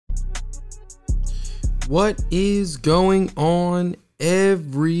What is going on,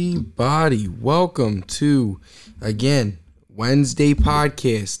 everybody? Welcome to, again, Wednesday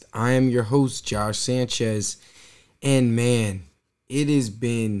podcast. I am your host, Josh Sanchez, and man, it has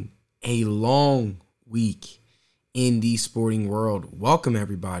been a long week in the sporting world. Welcome,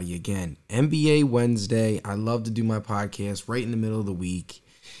 everybody, again. NBA Wednesday. I love to do my podcast right in the middle of the week,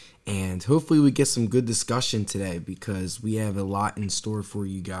 and hopefully we get some good discussion today because we have a lot in store for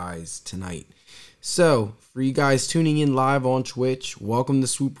you guys tonight. So, for you guys tuning in live on Twitch, welcome to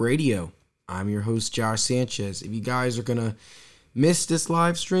Swoop Radio. I'm your host, Josh Sanchez. If you guys are going to miss this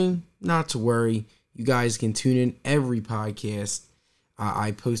live stream, not to worry. You guys can tune in every podcast.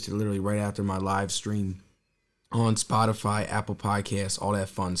 I post it literally right after my live stream on Spotify, Apple Podcasts, all that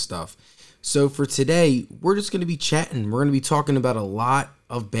fun stuff. So, for today, we're just going to be chatting. We're going to be talking about a lot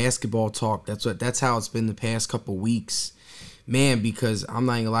of basketball talk. That's how it's been the past couple weeks. Man, because I'm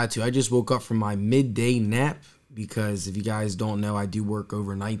not going to lie to you, I just woke up from my midday nap because if you guys don't know, I do work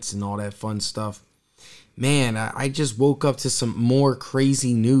overnights and all that fun stuff. Man, I just woke up to some more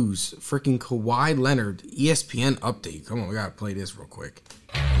crazy news. Freaking Kawhi Leonard, ESPN update. Come on, we got to play this real quick.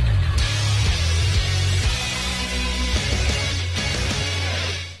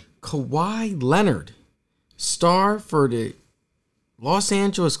 Kawhi Leonard, star for the Los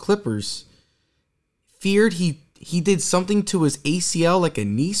Angeles Clippers, feared he did something to his ACL, like a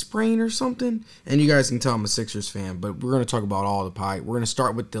knee sprain or something. And you guys can tell I'm a Sixers fan, but we're going to talk about all the pie. We're going to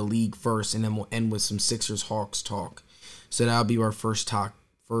start with the league first, and then we'll end with some Sixers Hawks talk. So that'll be our first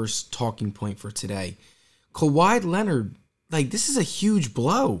talking point for today. Kawhi Leonard, this is a huge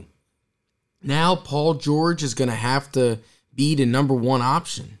blow. Now Paul George is going to have to be the number one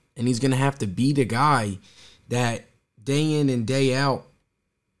option, and he's going to have to be the guy that day in and day out,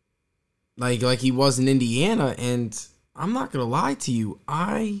 like he was in Indiana. And I'm not going to lie to you,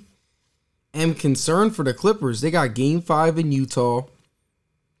 I am concerned for the Clippers. They got game 5 in Utah.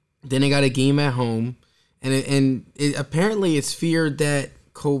 Then they got a game at home. And apparently it's feared that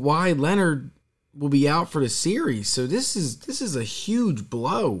Kawhi Leonard will be out for the series. So this is a huge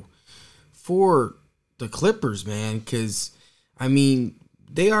blow for the Clippers, man, because I mean,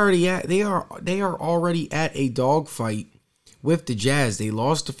 they are already at a dogfight with the Jazz. They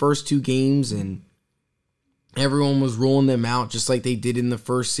lost the first 2 games and everyone was rolling them out just like they did in the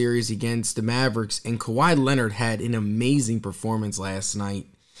first series against the Mavericks. And Kawhi Leonard had an amazing performance last night,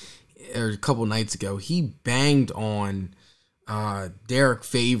 or a couple nights ago. He banged on Derek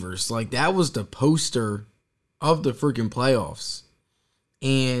Favors. That was the poster of the freaking playoffs.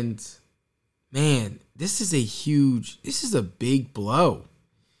 And man, this is a big blow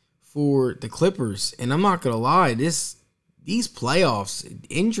for the Clippers. And I'm not going to lie, these playoffs,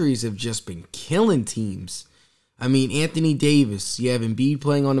 injuries have just been killing teams. I mean, Anthony Davis, you have Embiid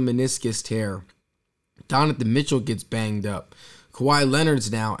playing on a meniscus tear. Donovan Mitchell gets banged up. Kawhi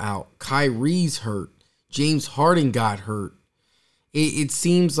Leonard's now out. Kyrie's hurt. James Harden got hurt. It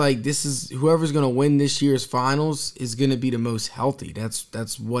seems like this is whoever's going to win this year's finals is going to be the most healthy.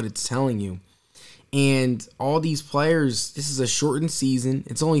 That's what it's telling you. And all these players, this is a shortened season.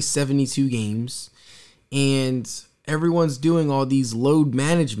 It's only 72 games. And everyone's doing all these load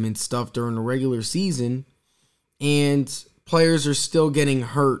management stuff during the regular season, and players are still getting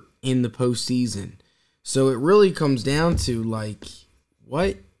hurt in the postseason. So it really comes down to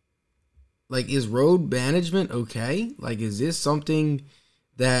what? Is road management okay? Is this something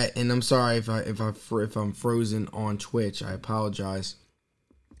that? And I'm sorry if I'm frozen on Twitch. I apologize.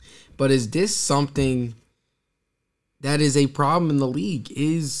 But is this something that is a problem in the league?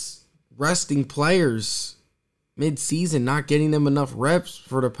 Is resting players mid-season not getting them enough reps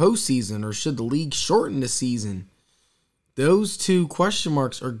for the postseason, or should the league shorten the season? Those 2 question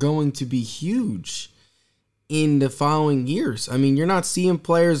marks are going to be huge in the following years. I mean, you're not seeing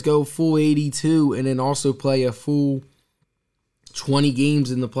players go full 82 and then also play a full 20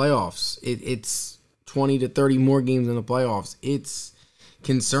 games in the playoffs. It's 20 to 30 more games in the playoffs. It's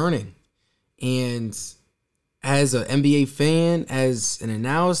concerning. And as an NBA fan, as an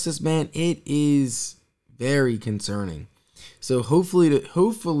analysis man, it is very concerning. So hopefully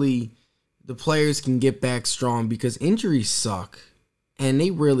the players can get back strong, because injuries suck, and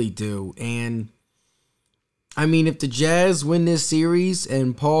they really do. And I mean, if the Jazz win this series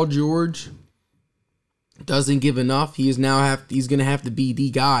and Paul George doesn't give enough, he's going to have to be the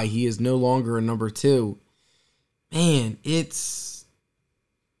guy. He is no longer a number 2. Man, it's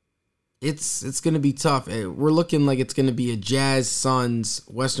going to be tough. We're looking like it's going to be a Jazz Suns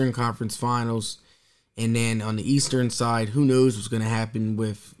Western Conference Finals. And then on the Eastern side, who knows what's going to happen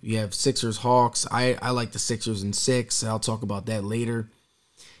with, you have Sixers Hawks. I like the Sixers in 6. I'll talk about that later.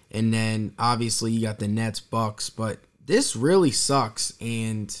 And then obviously you got the Nets, Bucks, but this really sucks.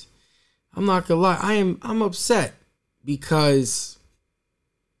 And I'm not gonna lie, I'm upset because,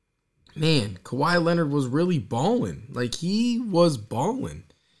 man, Kawhi Leonard was really balling. Like, he was balling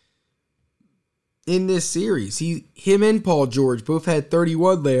in this series. Him and Paul George both had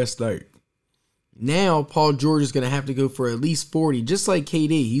 31 last night. Now Paul George is going to have to go for at least 40, just like KD.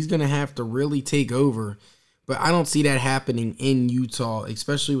 He's going to have to really take over. But I don't see that happening in Utah,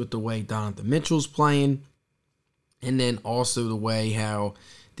 especially with the way Donovan Mitchell's playing. And then also the way how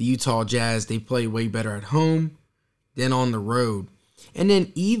the Utah Jazz, they play way better at home than on the road. And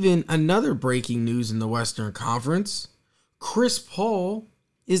then even another breaking news in the Western Conference, Chris Paul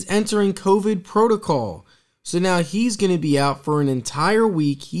is entering COVID protocol. So now he's going to be out for an entire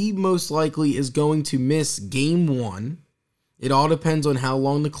week. He most likely is going to miss game 1. It all depends on how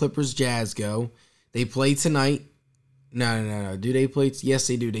long the Clippers Jazz go. They play tonight. No. Do they play? Yes,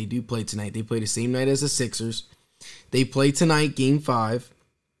 they do. They do play tonight. They play the same night as the Sixers. They play tonight, game 5.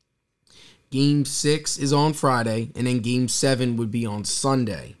 Game 6 is on Friday, and then game 7 would be on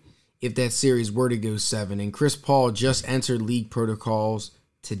Sunday if that series were to go 7. And Chris Paul just entered league protocols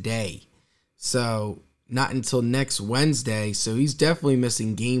today. So not until next Wednesday. So he's definitely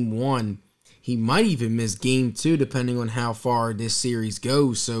missing game 1. He might even miss game 2 depending on how far this series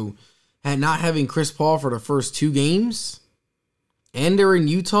goes. So not having Chris Paul for the first 2 games, and they're in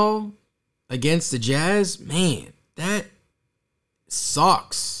Utah against the Jazz, man, that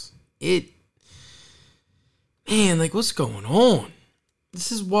sucks. What's going on?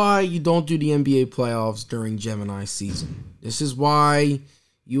 This is why you don't do the NBA playoffs during Gemini season. This is why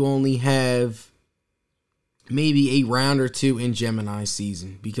you only have maybe a round or 2 in Gemini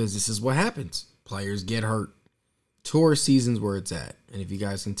season, because this is what happens. Players get hurt. Taurus season's where it's at. And if you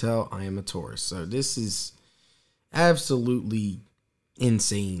guys can tell, I am a Taurus. So this is absolutely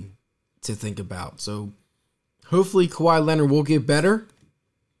insane to think about. So hopefully Kawhi Leonard will get better.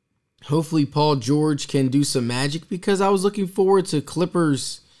 Hopefully Paul George can do some magic, because I was looking forward to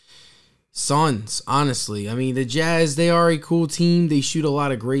Clippers Suns, honestly. I mean, the Jazz, they are a cool team. They shoot a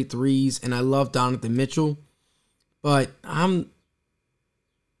lot of great threes, and I love Donovan Mitchell. But I'm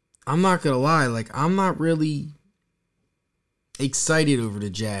not going to lie, I'm not really excited over the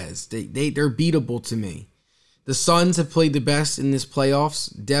Jazz. They're beatable to me. The Suns have played the best in this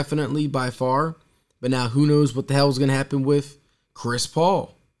playoffs, definitely by far. But now who knows what the hell is going to happen with Chris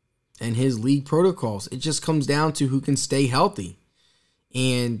Paul and his league protocols. It just comes down to who can stay healthy.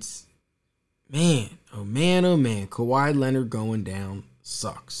 And man, oh man, Kawhi Leonard going down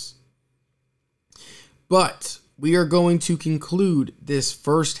sucks. But we are going to conclude this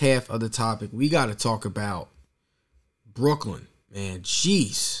first half of the topic. We got to talk about Brooklyn. Man,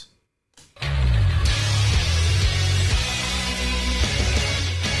 jeez.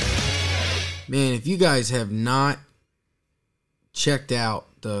 Man, if you guys have not checked out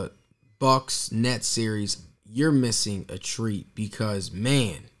the Bucks Nets series, you're missing a treat, because,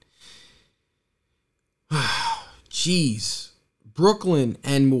 man, jeez. Brooklyn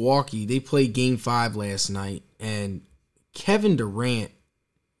and Milwaukee, they played game 5 last night, and Kevin Durant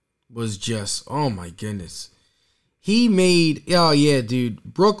was just, oh my goodness. He made, oh yeah, dude,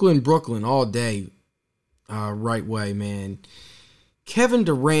 Brooklyn all day, right way, man. Kevin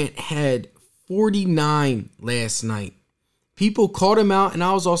Durant had 49 last night. People called him out, and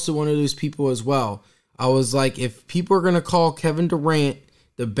I was also one of those people as well. I was like, if people are going to call Kevin Durant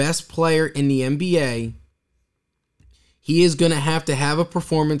the best player in the NBA, he is going to have a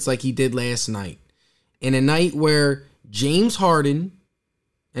performance like he did last night. In a night where James Harden,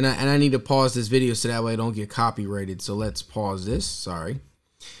 and I need to pause this video so that way I don't get copyrighted, so let's pause this, sorry.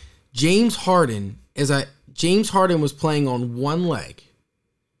 James Harden was playing on one leg.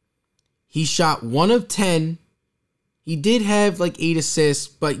 He shot 1 of 10. He did have like 8 assists,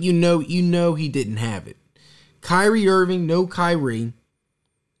 but you know he didn't have it. Kyrie Irving, no Kyrie.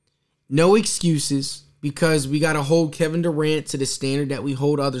 No excuses, because we got to hold Kevin Durant to the standard that we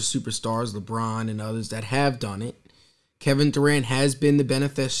hold other superstars, LeBron and others that have done it. Kevin Durant has been the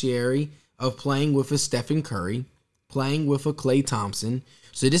beneficiary of playing with a Stephen Curry, playing with a Klay Thompson.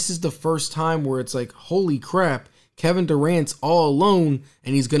 So this is the first time where it's like, holy crap, Kevin Durant's all alone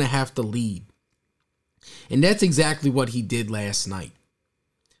and he's going to have to lead. And that's exactly what he did last night.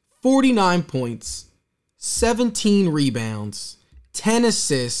 49 points, 17 rebounds, 10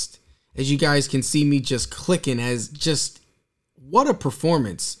 assists. As you guys can see me just clicking, as just, what a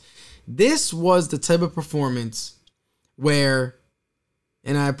performance. This was the type of performance where,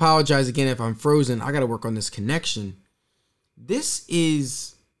 and I apologize again if I'm frozen, I got to work on this connection. This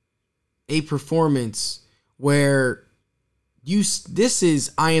is a performance where this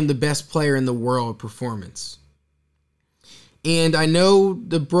is I am the best player in the world performance. And I know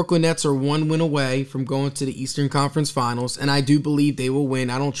the Brooklyn Nets are one win away from going to the Eastern Conference Finals, and I do believe they will win.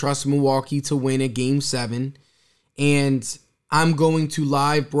 I don't trust Milwaukee to win a Game 7. And I'm going to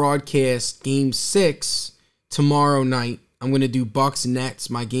live broadcast Game 6 tomorrow night. I'm going to do Bucks Nets,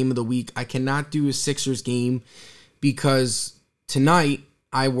 my game of the week. I cannot do a Sixers game because tonight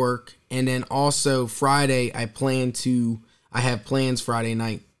I work, and then also Friday I have plans Friday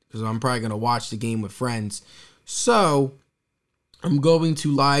night because I'm probably going to watch the game with friends. So I'm going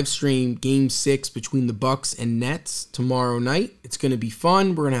to live stream Game 6 between the Bucks and Nets tomorrow night. It's going to be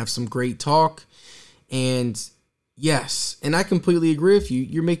fun. We're going to have some great talk. And yes, and I completely agree with you.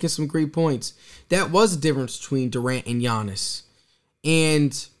 You're making some great points. That was the difference between Durant and Giannis.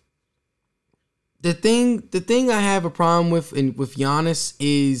 And the thing I have a problem with Giannis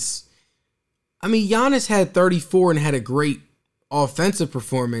is, I mean, Giannis had 34 and had a great offensive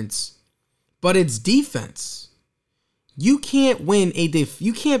performance, but it's defense. You can't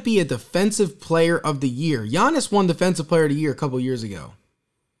you can't be a defensive player of the year. Giannis won defensive player of the year a couple years ago.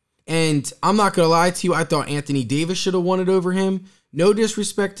 And I'm not going to lie to you, I thought Anthony Davis should have won it over him. No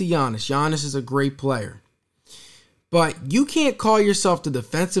disrespect to Giannis. Giannis is a great player. But you can't call yourself the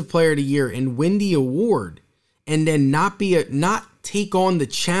defensive player of the year and win the award and then not take on the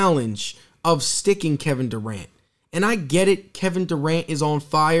challenge of sticking Kevin Durant. And I get it. Kevin Durant is on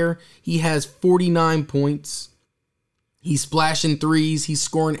fire. He has 49 points. He's splashing threes. He's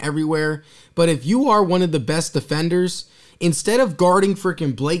scoring everywhere. But if you are one of the best defenders, instead of guarding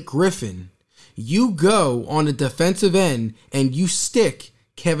freaking Blake Griffin, you go on the defensive end and you stick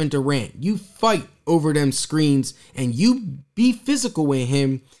Kevin Durant. You fight over them screens and you be physical with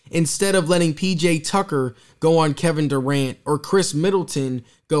him instead of letting PJ Tucker go on Kevin Durant or Chris Middleton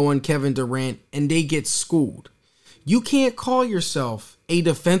go on Kevin Durant and they get schooled. You can't call yourself a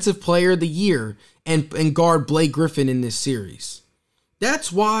defensive player of the year and guard Blake Griffin in this series.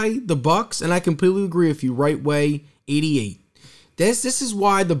 That's why the Bucks, and I completely agree with you, right way, 88. This is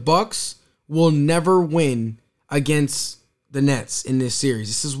why the Bucks will never win against the Nets in this series.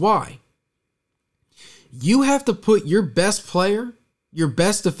 This is why. You have to put your best player, your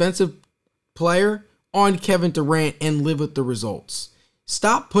best defensive player on Kevin Durant and live with the results.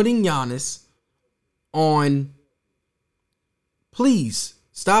 Stop putting Giannis on, please,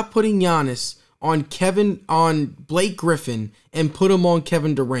 stop putting Giannis on Blake Griffin and put him on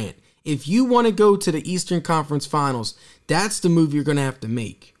Kevin Durant. If you want to go to the Eastern Conference Finals, that's the move you're going to have to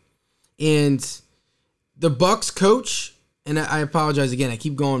make. And the Bucks coach, and I apologize again, I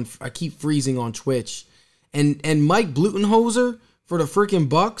keep freezing on Twitch. And Mike Budenholzer for the freaking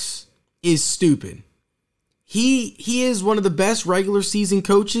Bucks is stupid. He is one of the best regular season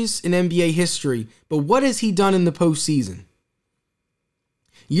coaches in NBA history, but what has he done in the postseason?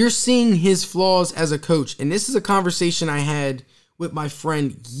 You're seeing his flaws as a coach, and this is a conversation I had with my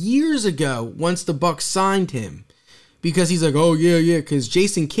friend years ago once the Bucks signed him, because he's like, oh yeah, because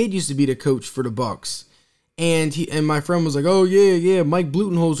Jason Kidd used to be the coach for the Bucks, and my friend was like, oh yeah, Mike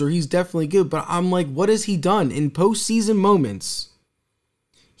Budenholzer, he's definitely good, but I'm like, what has he done in postseason moments?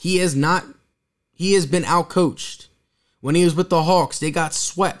 He has been outcoached. When he was with the Hawks, they got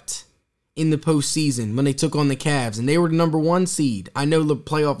swept in the postseason when they took on the Cavs, and they were the number 1 seed. I know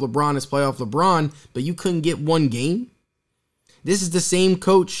playoff LeBron is playoff LeBron, but you couldn't get one game. This is the same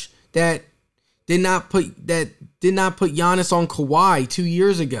coach that did not put Giannis on Kawhi 2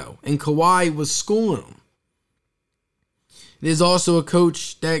 years ago, and Kawhi was schooling him. There's also a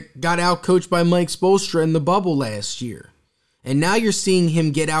coach that got outcoached by Mike Spoelstra in the bubble last year, and now you're seeing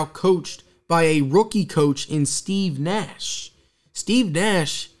him get outcoached by a rookie coach in Steve Nash. Steve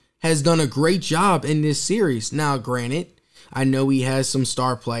Nash has done a great job in this series. Now, granted, I know he has some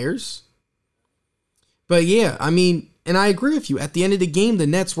star players. But yeah, I mean, and I agree with you. At the end of the game, the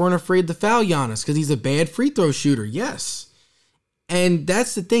Nets weren't afraid to foul Giannis because he's a bad free throw shooter. Yes. And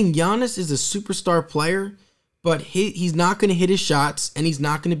that's the thing. Giannis is a superstar player, but he's not going to hit his shots, and he's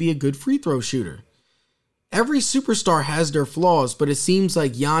not going to be a good free throw shooter. Every superstar has their flaws, but it seems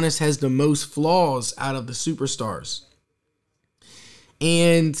like Giannis has the most flaws out of the superstars.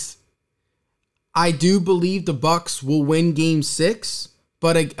 And I do believe the Bucks will win Game 6,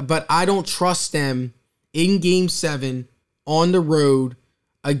 but I don't trust them in Game 7 on the road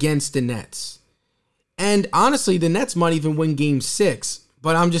against the Nets. And honestly, the Nets might even win Game 6,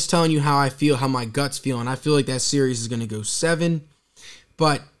 but I'm just telling you how I feel, how my gut's feeling. I feel like that series is going to go 7.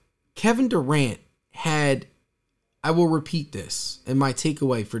 But Kevin Durant had, I will repeat this in my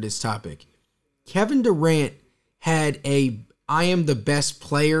takeaway for this topic. Kevin Durant had I am the best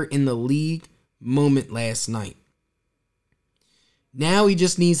player in the league moment last night. Now he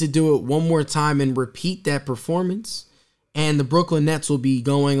just needs to do it one more time and repeat that performance. And the Brooklyn Nets will be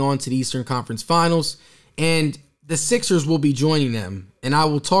going on to the Eastern Conference Finals. And the Sixers will be joining them. And I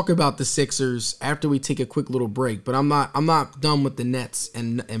will talk about the Sixers after we take a quick little break. But I'm not done with the Nets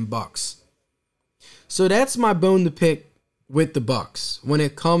and Bucks. So that's my bone to pick with the Bucks when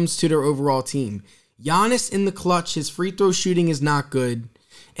it comes to their overall team. Giannis in the clutch, his free throw shooting is not good.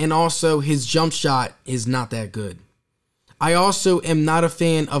 And also his jump shot is not that good. I also am not a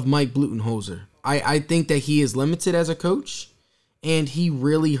fan of Mike Budenholzer. I think that he is limited as a coach, and he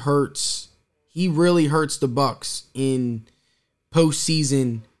really hurts the Bucks in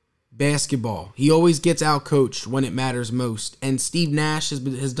postseason basketball. He always gets outcoached when it matters most. And Steve Nash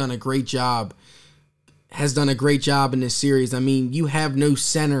has done a great job. Has done a great job in this series. I mean, you have no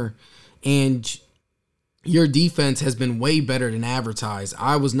center, and your defense has been way better than advertised.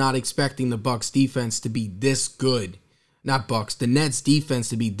 I was not expecting the Bucks defense to be this good. Not Bucks, the Nets defense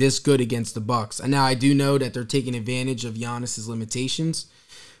to be this good against the Bucks. And now I do know that they're taking advantage of Giannis's limitations.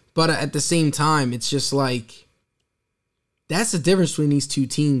 But at the same time, it's just like, that's the difference between these two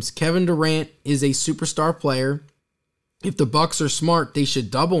teams. Kevin Durant is a superstar player. If the Bucks are smart, they should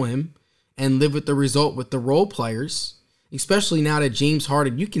double him and live with the result with the role players. Especially now that James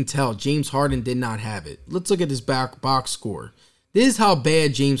Harden, you can tell James Harden did not have it. Let's look at this box score. This is how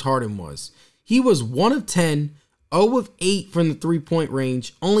bad James Harden was. He was 1 of 10, 0 of 8 from the three-point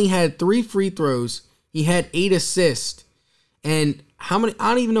range, only had 3 free throws. He had 8 assists. And how many? I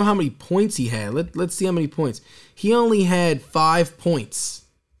don't even know how many points he had. Let's see how many points. He only had 5 points.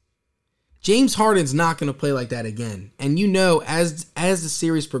 James Harden's not going to play like that again. And you know, as the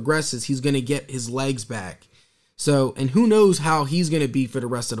series progresses, he's going to get his legs back. So, and who knows how he's going to be for the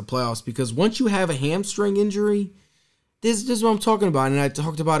rest of the playoffs, because once you have a hamstring injury, this is what I'm talking about. And I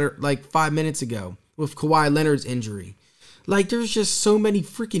talked about it like 5 minutes ago with Kawhi Leonard's injury. Like, there's just so many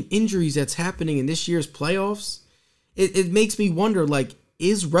freaking injuries that's happening in this year's playoffs. It makes me wonder, like,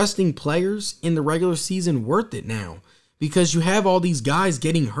 is resting players in the regular season worth it now? Because you have all these guys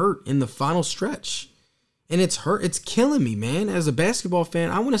getting hurt in the final stretch. And it's killing me, man. As a basketball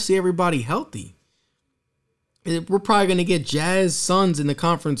fan, I want to see everybody healthy. We're probably going to get Jazz Suns in the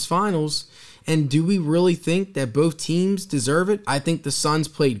conference finals. And do we really think that both teams deserve it? I think the Suns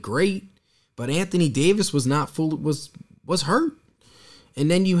played great, but Anthony Davis was was hurt.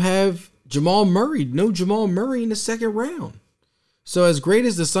 And then you have Jamal Murray, no Jamal Murray in the second round. So as great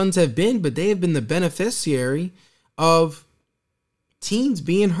as the Suns have been, but they have been the beneficiary of teams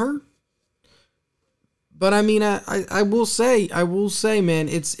being hurt. But I mean, I will say, man,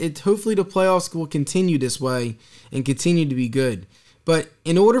 it's hopefully the playoffs will continue this way and continue to be good. But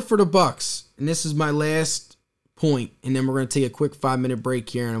in order for the Bucks, and this is my last point, and then we're going to take a quick 5-minute break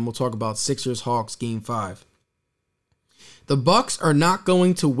here, and we'll talk about Sixers-Hawks Game 5. The Bucks are not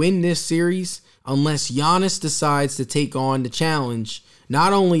going to win this series unless Giannis decides to take on the challenge,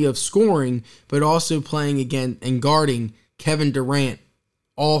 not only of scoring, but also playing again and guarding Kevin Durant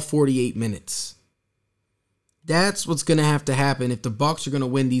all 48 minutes. That's what's going to have to happen if the Bucks are going to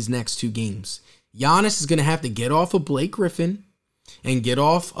win these next 2 games. Giannis is going to have to get off of Blake Griffin and get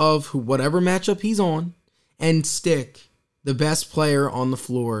off of whatever matchup he's on and stick the best player on the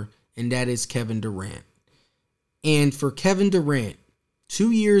floor, and that is Kevin Durant. And for Kevin Durant, 2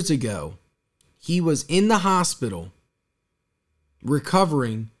 years ago, he was in the hospital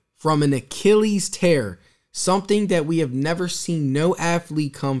recovering from an Achilles tear, something that we have never seen no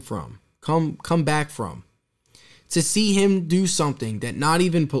athlete come back from. To see him do something that not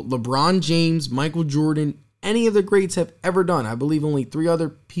even LeBron James, Michael Jordan, any of the greats have ever done. I believe only 3 other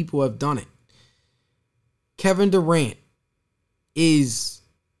people have done it. Kevin Durant is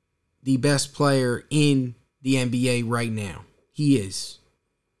the best player in the NBA right now. He is.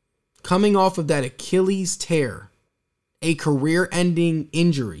 Coming off of that Achilles tear, a career-ending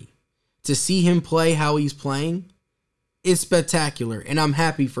injury, to see him play how he's playing is spectacular, and I'm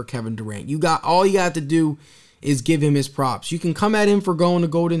happy for Kevin Durant. All you got to do is give him his props. You can come at him for going to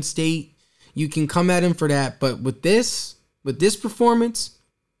Golden State. You can come at him for that, but with this performance,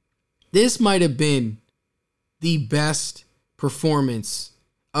 this might have been the best performance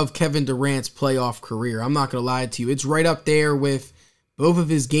of Kevin Durant's playoff career. I'm not going to lie to you. It's right up there with both of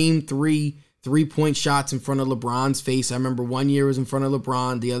his Game 3 3-point shots in front of LeBron's face. I remember one year was in front of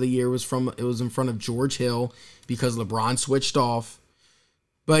LeBron. The other year was in front of George Hill because LeBron switched off.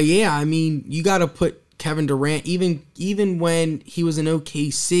 But yeah, I mean, you got to put Kevin Durant, even when he was in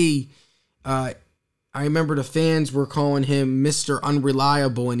OKC, I remember the fans were calling him Mr.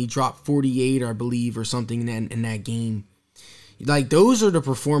 Unreliable, and he dropped 48, I believe, or something in that game. Like, those are the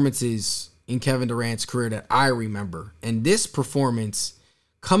performances in Kevin Durant's career that I remember. And this performance,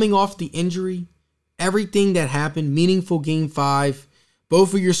 coming off the injury, everything that happened, meaningful game 5,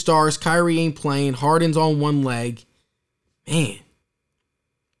 both of your stars, Kyrie ain't playing, Harden's on one leg. Man,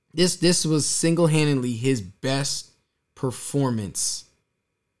 this was single-handedly his best performance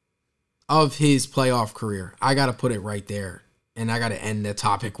of his playoff career. I got to put it right there. And I got to end the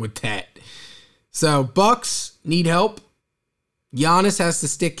topic with that. So, Bucks need help. Giannis has to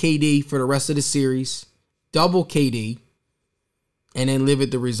stick KD for the rest of the series. Double KD. And then live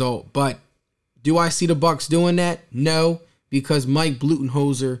with the result. But do I see the Bucks doing that? No, because Mike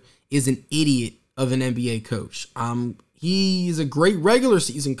Budenholzer is an idiot of an NBA coach. He is a great regular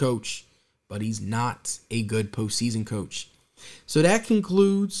season coach, but he's not a good postseason coach. So that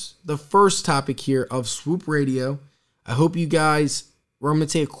concludes the first topic here of Swoop Radio. I hope you guys, I'm going to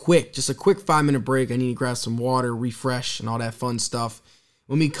take a quick 5-minute break. I need to grab some water, refresh, and all that fun stuff.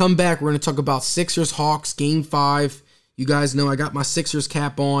 When we come back, we're going to talk about Sixers-Hawks Game 5. You guys know I got my Sixers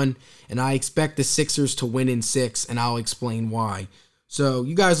cap on, and I expect the Sixers to win in 6, and I'll explain why. So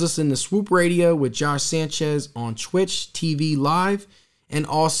you guys listen to Swoop Radio with Josh Sanchez on Twitch TV Live, and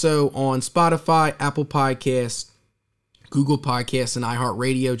also on Spotify, Apple Podcasts, Google Podcasts, and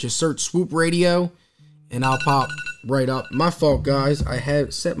iHeartRadio. Just search Swoop Radio, and I'll pop right up. My fault, guys. I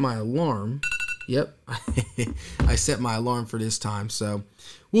had set my alarm. Yep. I set my alarm for this time. So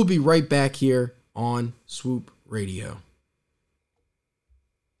we'll be right back here on Swoop Radio.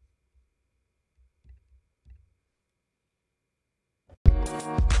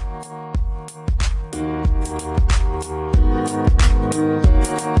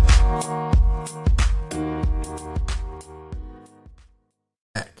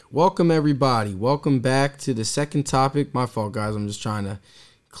 Welcome, everybody. Welcome back to the second topic. My fault, guys. I'm just trying to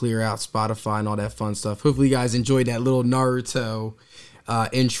clear out Spotify and all that fun stuff. Hopefully, you guys enjoyed that little Naruto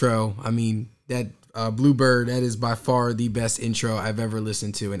intro. I mean, that Bluebird, that is by far the best intro I've ever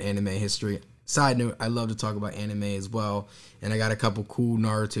listened to in anime history. Side note, I love to talk about anime as well, and I got a couple cool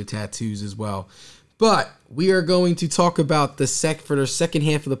Naruto tattoos as well. But we are going to talk about for the second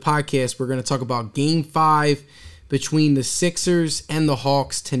half of the podcast, we're going to talk about Game 5 between the Sixers and the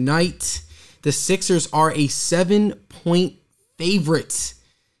Hawks tonight. The Sixers are a 7-point favorite.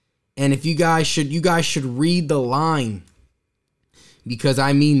 And if you guys should read the line, because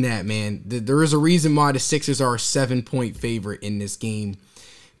I mean that, man. There is a reason why the Sixers are a 7-point favorite in this game.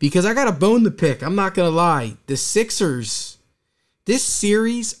 Because I got a bone to pick. I'm not going to lie. The Sixers, this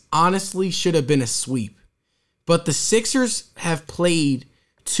series honestly should have been a sweep. But the Sixers have played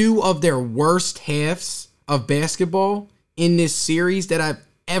 2 of their worst halves of basketball in this series that I've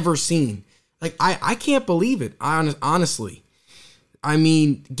ever seen. Like, I can't believe it, honestly. I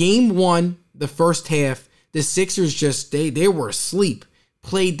mean, Game 1, the first half, the Sixers just, they were asleep.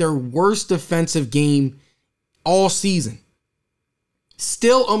 Played their worst defensive game all season.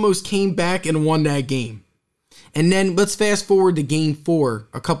 Still almost came back and won that game. And then let's fast forward to Game 4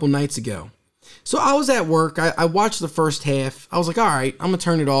 a couple nights ago. So I was at work. I watched the first half. I was like, all right, I'm going to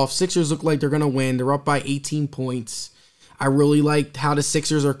turn it off. Sixers look like they're going to win. They're up by 18 points. I really liked how the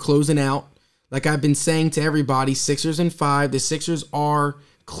Sixers are closing out. Like I've been saying to everybody, Sixers in 5. The Sixers are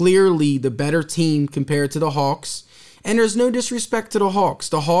clearly the better team compared to the Hawks. And there's no disrespect to the Hawks.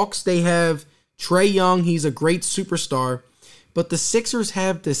 The Hawks, they have Trae Young. He's a great superstar. But the Sixers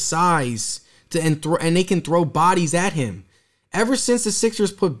have the size and they can throw bodies at him. Ever since the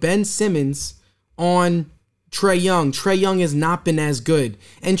Sixers put Ben Simmons on Trae Young has not been as good.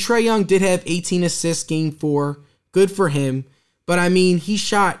 And Trae Young did have 18 assists Game 4. Good for him. But I mean, he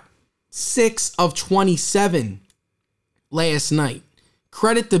shot 6 of 27 last night.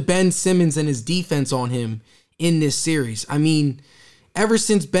 Credit to Ben Simmons and his defense on him in this series. I mean, ever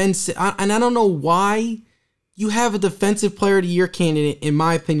since and I don't know why you have a defensive player of the year candidate, in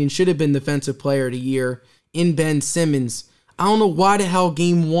my opinion, should have been defensive player of the year in Ben Simmons. I don't know why the hell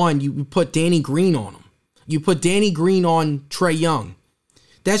Game 1 you put Danny Green on him. You put Danny Green on Trae Young.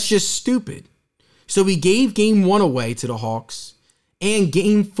 That's just stupid. So we gave Game 1 away to the Hawks. And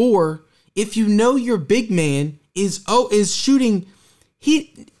Game 4, if you know your big man is shooting,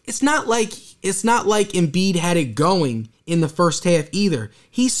 it's not like Embiid had it going in the first half either.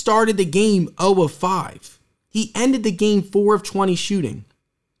 He started the game 0 of 5. He ended the game 4 of 20 shooting.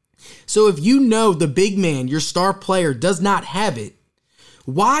 So if you know the big man, your star player, does not have it,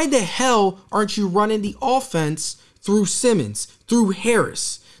 why the hell aren't you running the offense through Simmons, through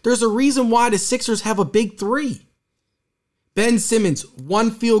Harris? There's a reason why the Sixers have a big 3. Ben Simmons,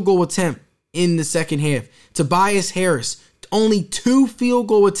 1 field goal attempt in the second half. Tobias Harris, only 2 field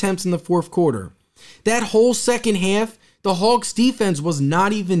goal attempts in the fourth quarter. That whole second half, the Hawks defense was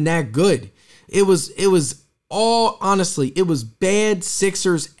not even that good. It was all, honestly, it was bad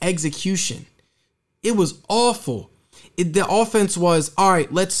Sixers execution. It was awful. The offense was, all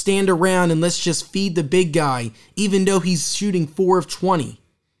right, let's stand around and let's just feed the big guy, even though he's shooting 4 of 20.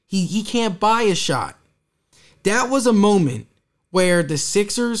 He can't buy a shot. That was a moment where the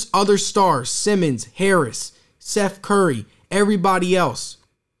Sixers' other stars, Simmons, Harris, Seth Curry, everybody else,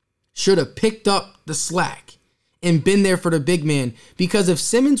 should have picked up the slack and been there for the big man. Because if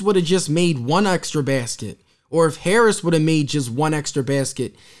Simmons would have just made one extra basket, or if Harris would have made just one extra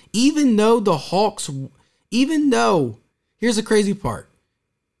basket, even though, here's the crazy part,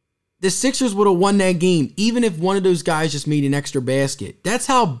 the Sixers would have won that game, even if one of those guys just made an extra basket. That's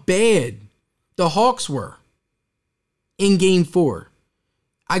how bad the Hawks were in Game 4.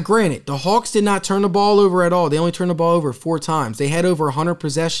 Granted, the Hawks did not turn the ball over at all. They only turned the ball over 4 times. They had over 100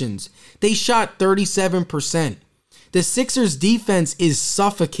 possessions. They shot 37%. The Sixers defense is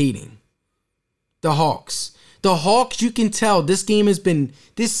suffocating the Hawks. The Hawks, you can tell this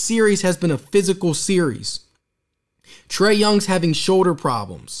series has been a physical series. Trae Young's having shoulder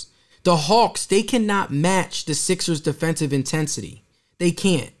problems. The Hawks, they cannot match the Sixers' defensive intensity. They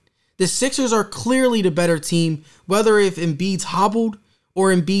can't. The Sixers are clearly the better team, whether if Embiid's hobbled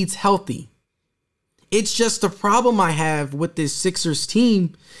or Embiid's healthy. It's just the problem I have with this Sixers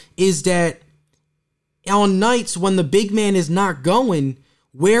team is that on nights when the big man is not going,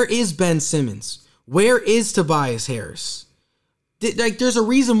 where is Ben Simmons? Where is Tobias Harris? There's a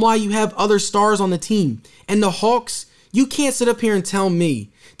reason why you have other stars on the team. And the Hawks, you can't sit up here and tell me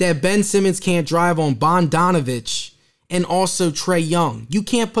that Ben Simmons can't drive on Bogdanovich and also Trae Young. You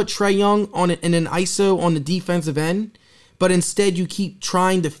can't put Trae Young in an ISO on the defensive end, but instead you keep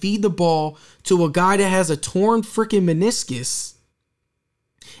trying to feed the ball to a guy that has a torn freaking meniscus,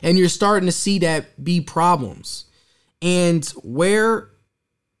 and you're starting to see that be problems. And where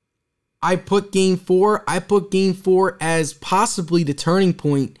I put Game 4 as possibly the turning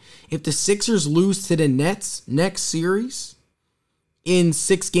point. If the Sixers lose to the Nets next series in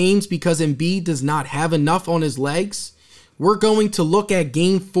 6 games because Embiid does not have enough on his legs, we're going to look at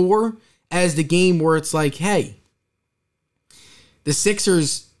Game 4 as the game where it's like, hey, the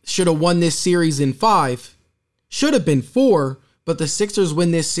Sixers should have won this series in 5. Should have been 4, but the Sixers win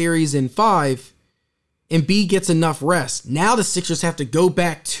this series in 5. Embiid gets enough rest. Now the Sixers have to go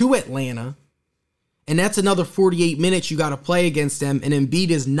back to Atlanta, and that's another 48 minutes you got to play against them, and Embiid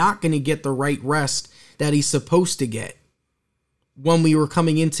is not going to get the right rest that he's supposed to get when we were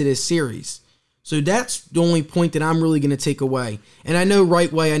coming into this series. So that's the only point that I'm really going to take away. And I know,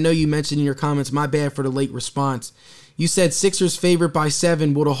 Right Way, I know you mentioned in your comments, my bad for the late response. You said Sixers favored by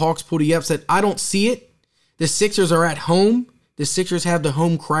 7. Will the Hawks pull the upset? I don't see it. The Sixers are at home. The Sixers have the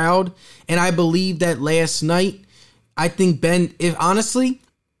home crowd. And I believe that last night, I think honestly,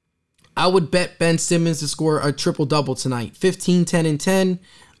 I would bet Ben Simmons to score a triple-double tonight. 15, 10, and 10.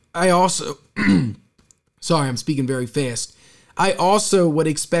 I also, sorry, I'm speaking very fast. I also would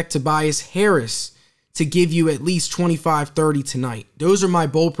expect Tobias Harris to give you at least 25-30 tonight. Those are my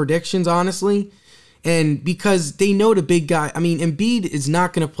bold predictions, honestly. And because they know the big guy, Embiid is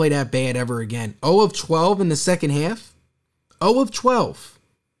not going to play that bad ever again. 0 of 12 in the second half. 0 of 12.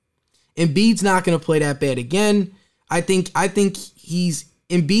 Embiid's not going to play that bad again. I think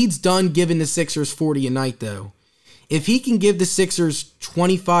Embiid's done giving the Sixers 40 a night, though. If he can give the Sixers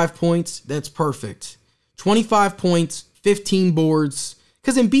 25 points, that's perfect. 25 points, 15 boards.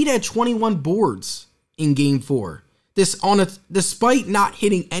 Because Embiid had 21 boards in Game 4. Despite not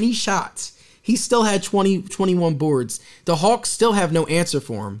hitting any shots, he still had 21 boards. The Hawks still have no answer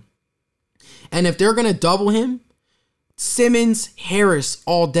for him. And if they're going to double him, Simmons, Harris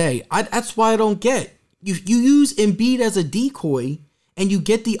all day. That's why I don't get. You use Embiid as a decoy, and you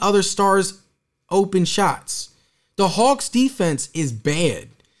get the other stars open shots. The Hawks defense is bad.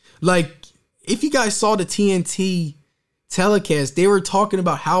 Like, if you guys saw the TNT telecast, they were talking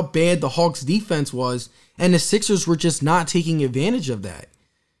about how bad the Hawks defense was, and the Sixers were just not taking advantage of that.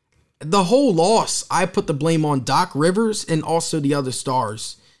 The whole loss, I put the blame on Doc Rivers and also the other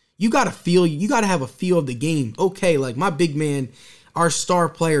stars. You got to have a feel of the game. Okay, like my big man, our star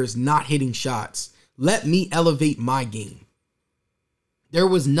player is not hitting shots. Let me elevate my game. There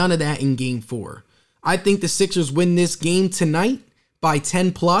was none of that in Game 4. I think the Sixers win this game tonight by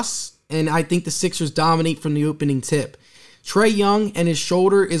 10 plus, and I think the Sixers dominate from the opening tip. Trae Young and his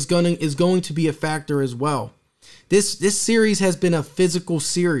shoulder is going to be a factor as well. This series has been a physical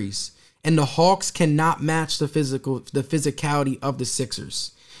series, and the Hawks cannot match the physicality of the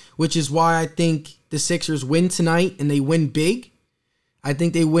Sixers, which is why I think the Sixers win tonight, and they win big. I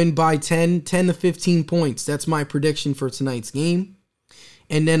think they win by 10 to 15 points. That's my prediction for tonight's game.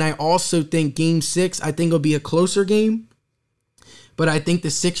 And then I also think game 6, I think it'll be a closer game. But I think the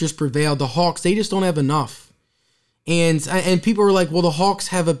Sixers prevail. The Hawks, they just don't have enough. And people are like, well, the Hawks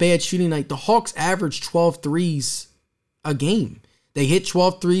have a bad shooting night. The Hawks average 12 threes a game. They hit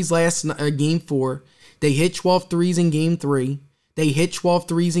 12 threes game 4. They hit 12 threes in game 3. They hit 12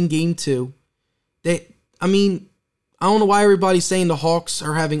 threes in game 2. I don't know why everybody's saying the Hawks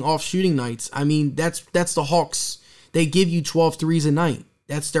are having off shooting nights. I mean, that's the Hawks. They give you 12 threes a night.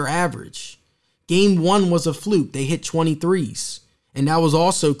 That's their average. Game 1 was a fluke. They hit 20 threes. And that was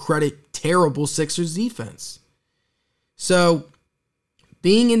also terrible Sixers defense. So,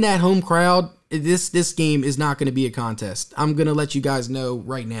 being in that home crowd, this game is not going to be a contest. I'm going to let you guys know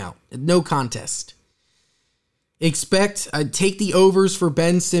right now. No contest. Take the overs for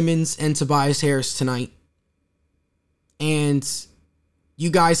Ben Simmons and Tobias Harris tonight. And you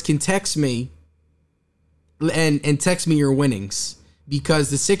guys can text me and text me your winnings. Because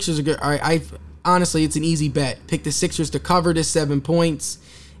the Sixers are good. Honestly, it's an easy bet. Pick the Sixers to cover this 7 points.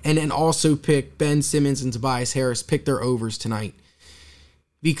 And then also pick Ben Simmons and Tobias Harris. Pick their overs tonight.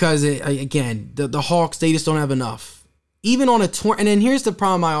 Because, the Hawks, they just don't have enough. Even on a tour. And then here's the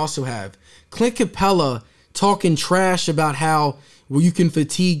problem I also have. Clint Capella talking trash about how, well, you can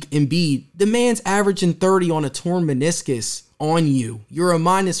fatigue Embiid. The man's averaging 30 on a torn meniscus on you. You're a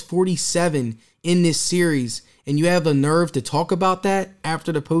minus 47 in this series. And you have the nerve to talk about that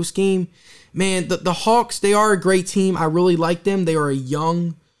after the post game. Man, the Hawks, they are a great team. I really like them. They're a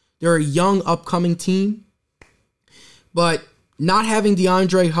young upcoming team. But not having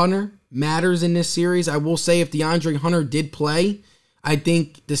DeAndre Hunter matters in this series. I will say if DeAndre Hunter did play, I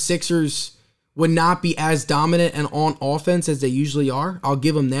think the Sixers would not be as dominant and on offense as they usually are. I'll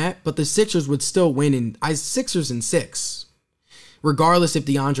give them that. But the Sixers would still win Sixers in 6. Regardless if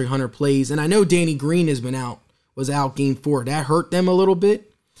DeAndre Hunter plays. And I know Danny Green was out game 4. That hurt them a little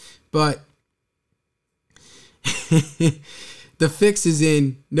bit. But the fix is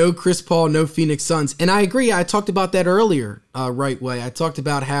in. No Chris Paul, no Phoenix Suns. And I agree. I talked about that earlier, right way. I talked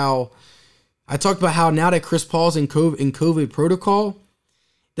about how now that Chris Paul's in COVID protocol,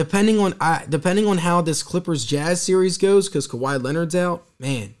 depending on how this Clippers Jazz series goes, because Kawhi Leonard's out,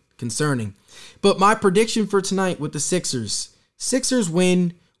 man, concerning. But my prediction for tonight with the Sixers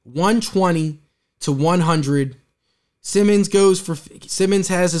win 120-100. Simmons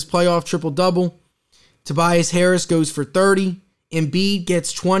has his playoff triple-double. Tobias Harris goes for 30. Embiid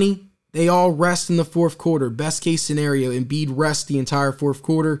gets 20. They all rest in the fourth quarter. Best case scenario, Embiid rests the entire fourth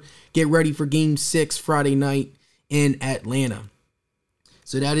quarter. Get ready for game 6 Friday night in Atlanta.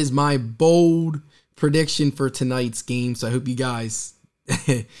 So that is my bold prediction for tonight's game. So I hope you guys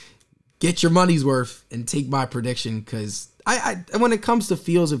get your money's worth and take my prediction, because I when it comes to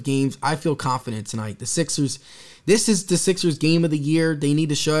feels of games, I feel confident tonight. The Sixers, this is the Sixers game of the year. They need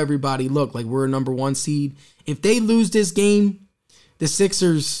to show everybody, look, like we're a number 1 seed. If they lose this game, the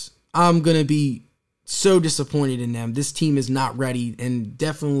Sixers, I'm going to be so disappointed in them. This team is not ready and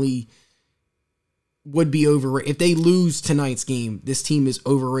definitely would be overrated. If they lose tonight's game, this team is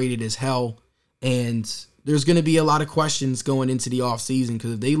overrated as hell. And there's going to be a lot of questions going into the offseason,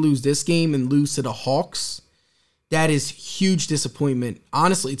 because if they lose this game and lose to the Hawks, that is huge disappointment.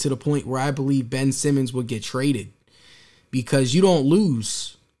 Honestly, to the point where I believe Ben Simmons would get traded, because you don't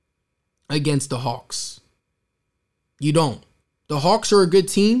lose against the Hawks. You don't. The Hawks are a good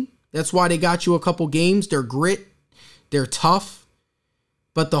team. That's why they got you a couple games. They're grit. They're tough.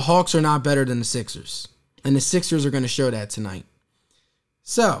 But the Hawks are not better than the Sixers. And the Sixers are going to show that tonight.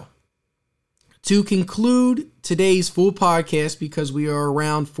 So, to conclude today's full podcast, because we are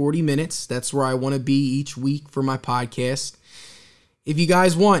around 40 minutes. That's where I want to be each week for my podcast. If you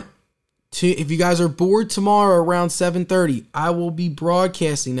guys are bored tomorrow around 7:30, I will be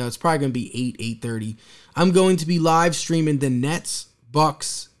broadcasting. Now, it's probably going to be 8:30. I'm going to be live streaming the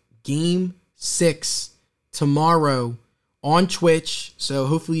Nets-Bucks Game 6 tomorrow on Twitch. So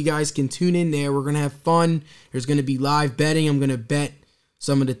hopefully you guys can tune in there. We're going to have fun. There's going to be live betting. I'm going to bet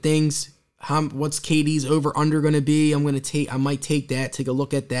some of the things. What's KD's over-under going to be? I might take that, take a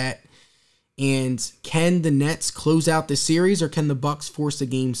look at that. And can the Nets close out the series, or can the Bucks force a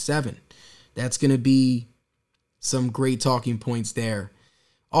Game 7? That's going to be some great talking points there.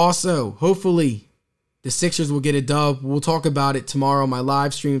 Also, hopefully, the Sixers will get a dub. We'll talk about it tomorrow on my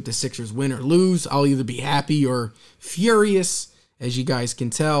live stream. If the Sixers win or lose, I'll either be happy or furious, as you guys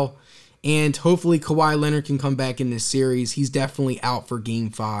can tell. And hopefully Kawhi Leonard can come back in this series. He's definitely out for Game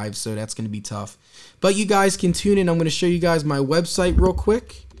 5, so that's going to be tough. But you guys can tune in. I'm going to show you guys my website real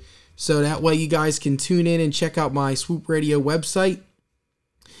quick, so that way you guys can tune in and check out my Swoop Radio website.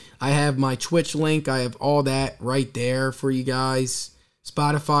 I have my Twitch link. I have all that right there for you guys.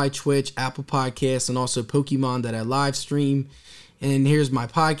 Spotify, Twitch, Apple Podcasts, and also Pokemon that I live stream. And here's my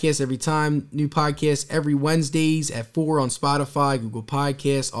podcast every time. New podcast every Wednesdays at 4 on Spotify, Google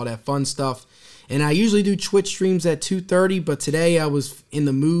Podcasts, all that fun stuff. And I usually do Twitch streams at 2:30, but today I was in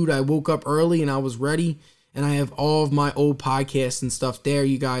the mood. I woke up early and I was ready. And I have all of my old podcasts and stuff there,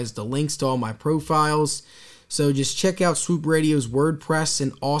 you guys, the links to all my profiles. So just check out Swoop Radio's WordPress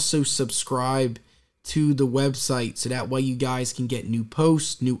and also subscribe to the website so that way you guys can get new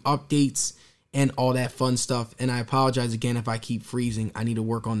posts, new updates, and all that fun stuff. And I apologize again if I keep freezing. I need to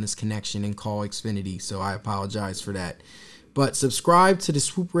work on this connection and call Xfinity, so I apologize for that. But subscribe to the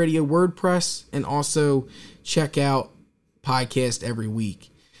Swoop Radio WordPress and also check out podcast every week.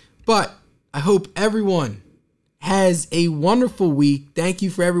 But I hope everyone has a wonderful week. Thank you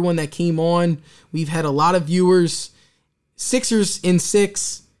for everyone that came on. We've had a lot of viewers. Sixers in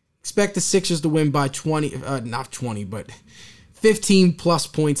 6. Expect the Sixers to win by 20, not 20, but 15 plus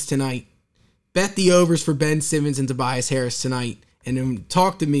points tonight. Bet the overs for Ben Simmons and Tobias Harris tonight. And then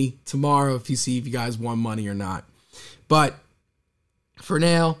talk to me tomorrow if you guys won money or not. But for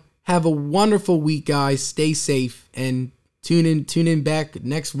now, have a wonderful week, guys. Stay safe and tune in back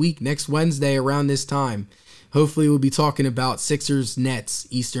next week, next Wednesday around this time. Hopefully we'll be talking about Sixers Nets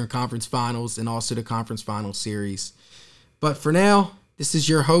Eastern Conference Finals and also the Conference Finals series. But for now, this is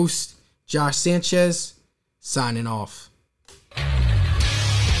your host, Josh Sanchez, signing off.